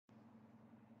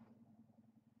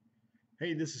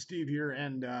Hey, this is Steve here,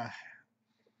 and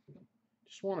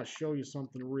just want to show you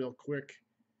something real quick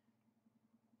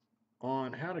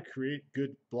on how to create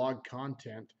good blog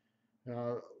content.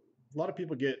 A lot of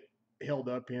people get held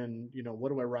up in, what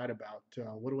do I write about?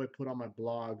 What do I put on my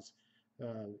blogs?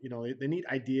 They need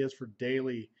ideas for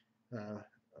daily, uh,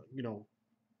 you know,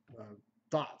 uh,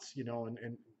 thoughts,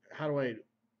 and how do I,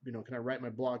 can I write my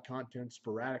blog content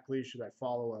sporadically? Should I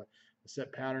follow a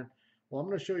set pattern? Well, I'm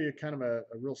going to show you kind of a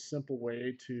real simple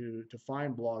way to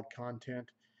find blog content.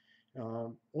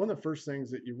 One of the first things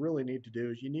that you really need to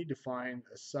do is you need to find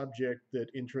a subject that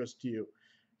interests you.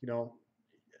 You know,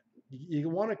 you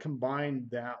want to combine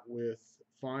that with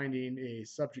finding a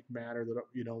subject matter that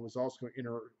is also going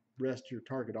to interest your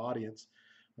target audience,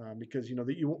 because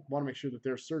that you want to make sure that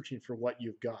they're searching for what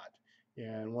you've got.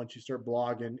 And once you start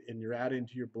blogging and you're adding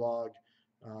to your blog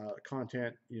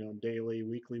content, daily,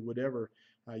 weekly, whatever,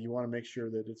 you want to make sure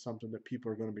that it's something that people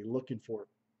are going to be looking for.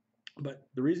 But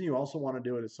the reason you also want to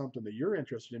do it is something that you're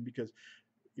interested in, because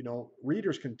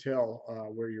readers can tell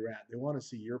where you're at. They want to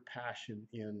see your passion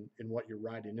in what you're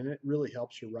writing, and it really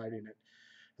helps you writing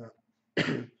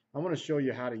it. I want to show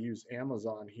you how to use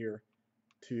Amazon here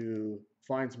to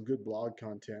find some good blog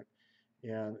content,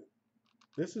 and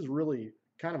this is really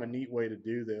kind of a neat way to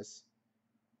do this.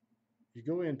 You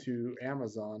go into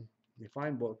Amazon, you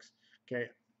find books. Okay,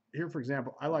 here for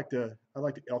example, I like to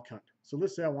elk hunt. So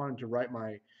let's say I wanted to write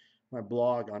my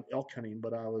blog on elk hunting,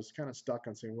 but I was kind of stuck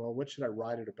on saying, well, what should I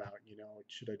write it about?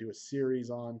 Should I do a series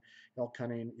on elk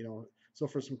hunting? So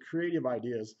for some creative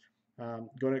ideas,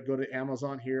 go to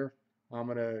Amazon here. I'm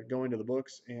gonna go into the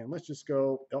books and let's just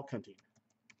go elk hunting.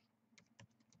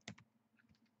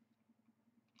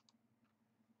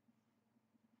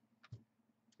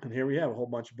 And here we have a whole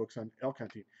bunch of books on elk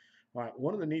hunting. All right,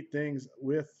 one of the neat things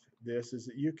with this is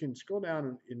that you can scroll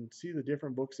down and see the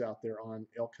different books out there on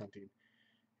elk hunting.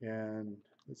 And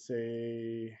let's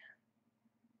say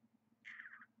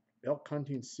Elk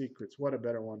Hunting Secrets. What a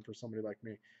better one for somebody like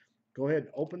me. Go ahead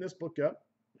and open this book up.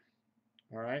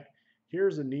 All right.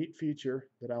 Here's a neat feature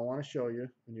that I want to show you.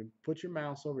 When you put your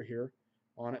mouse over here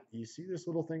on it, you see this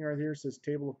little thing right here. It says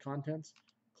Table of Contents.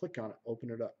 Click on it. Open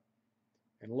it up.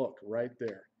 And look right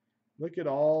there. Look at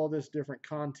all this different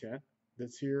content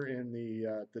that's here in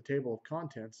the Table of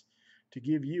Contents to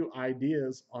give you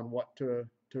ideas on what to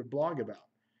blog about.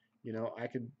 I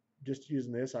could, just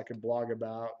using this, I could blog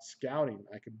about scouting.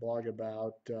 I could blog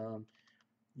about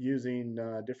using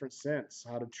different scents,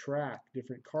 how to track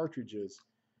different cartridges.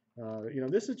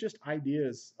 This is just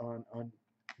ideas on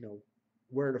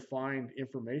where to find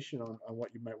information on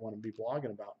what you might want to be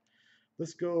blogging about.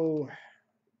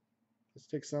 Let's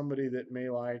take somebody that may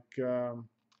like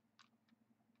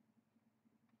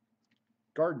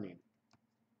gardening.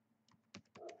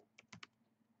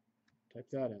 Type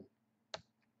that in.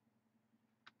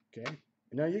 Okay.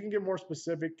 Now you can get more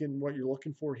specific in what you're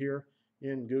looking for here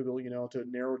in Google, to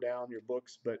narrow down your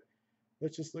books. But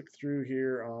let's just look through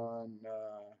here on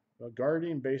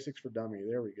Gardening Basics for Dummy.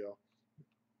 There we go.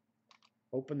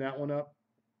 Open that one up.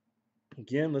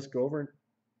 Again, let's go over and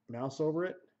mouse over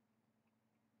it.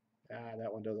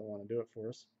 That one doesn't want to do it for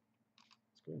us.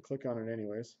 Let's go and click on it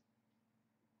anyways.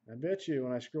 I bet you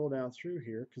when I scroll down through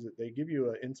here, because they give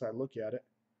you an inside look at it,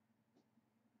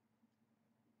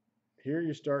 here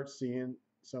you start seeing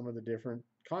some of the different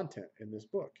content in this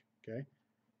book. Okay,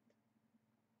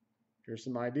 here's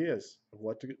some ideas of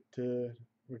what to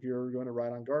if you're going to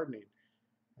write on gardening,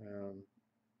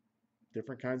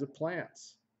 different kinds of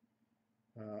plants,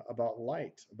 about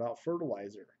light, about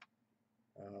fertilizer,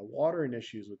 watering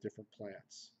issues with different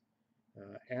plants,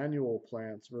 annual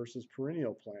plants versus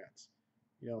perennial plants,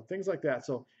 things like that.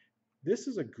 So this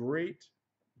is a great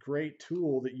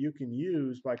tool that you can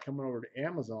use by coming over to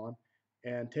Amazon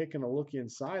and taking a look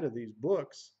inside of these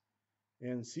books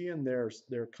and seeing their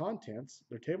contents,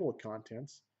 their table of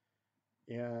contents.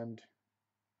 And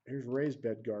here's raised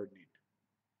bed gardening.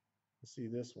 Let's see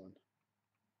this one.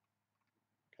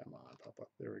 Come on, pop up.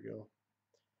 There we go.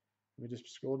 Let me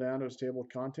just scroll down to its table of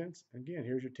contents. Again,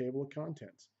 here's your table of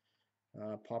contents.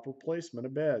 Proper placement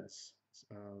of beds,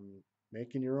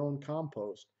 making your own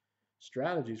compost,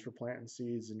 strategies for planting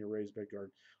seeds in your raised bed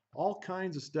garden. All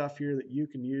kinds of stuff here that you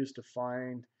can use to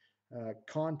find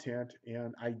content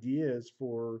and ideas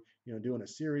for doing a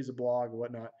series of blog or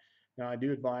whatnot. Now I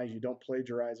do advise you don't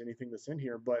plagiarize anything that's in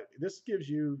here, but this gives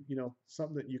you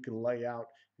something that you can lay out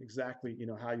exactly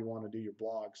how you want to do your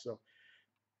blog. So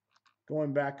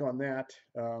going back on that,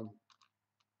 what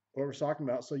we're talking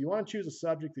about. So you want to choose a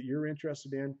subject that you're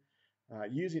interested in,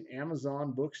 using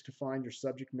Amazon books to find your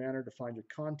subject matter, to find your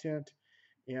content.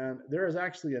 And there is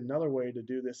actually another way to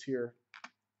do this here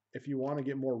if you want to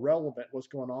get more relevant what's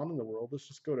going on in the world, let's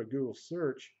just go to Google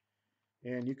search,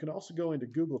 and you can also go into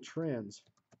Google Trends.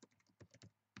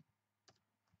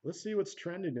 Let's see what's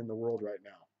trending in the world right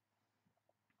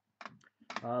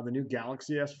now. The new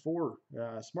Galaxy S4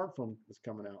 smartphone is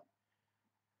coming out,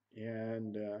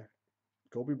 and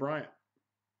Kobe Bryant,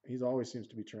 he's always seems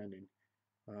to be trending.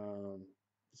 Um,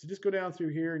 so just go down through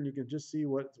here, and you can just see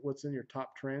what's in your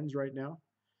top trends right now.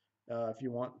 If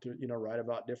you want to, write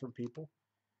about different people.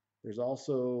 There's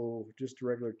also just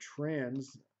regular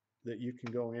trends that you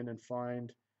can go in and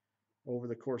find over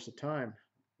the course of time.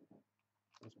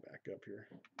 Let's back up here.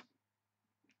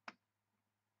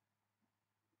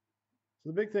 So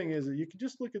the big thing is that you can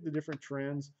just look at the different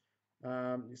trends.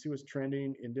 You see what's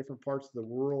trending in different parts of the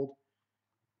world.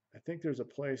 I think there's a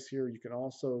place here you can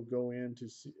also go in to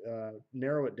see,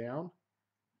 narrow it down.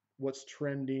 What's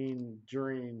trending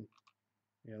during,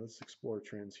 let's explore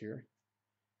trends here.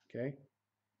 Okay,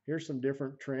 here's some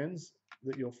different trends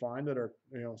that you'll find that are,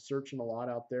 searching a lot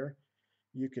out there.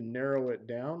 You can narrow it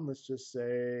down. Let's just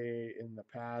say in the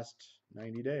past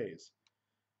 90 days.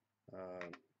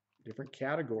 Different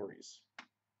categories.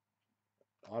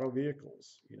 Auto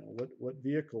vehicles. What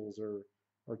vehicles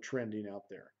are trending out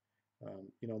there.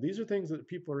 These are things that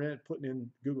people are putting in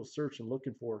Google search and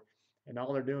looking for, and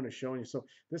all they're doing is showing you. So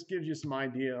this gives you some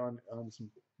idea on some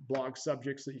blog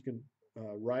subjects that you can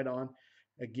write on.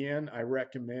 Again, I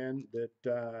recommend that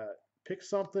pick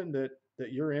something that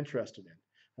you're interested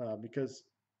in, because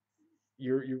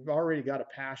you've already got a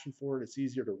passion for it. It's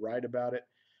easier to write about it.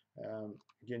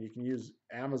 Again, you can use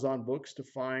Amazon Books to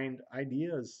find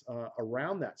ideas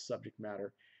around that subject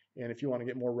matter. And if you want to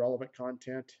get more relevant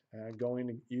content, go in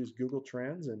and use Google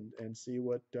Trends and see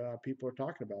what people are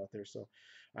talking about there. So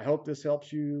I hope this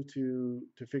helps you to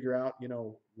figure out,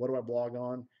 what do I blog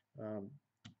on?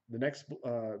 The next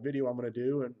video I'm going to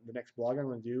do, and the next blog I'm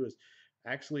going to do, is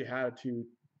actually how to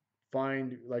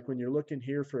find, like when you're looking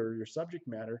here for your subject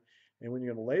matter, and when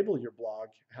you're going to label your blog,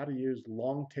 how to use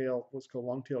long tail, what's called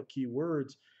long tail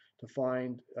keywords, to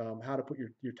find how to put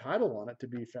your title on it to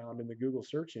be found in the Google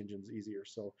search engines easier.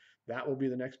 So that will be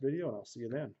the next video, and I'll see you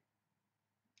then.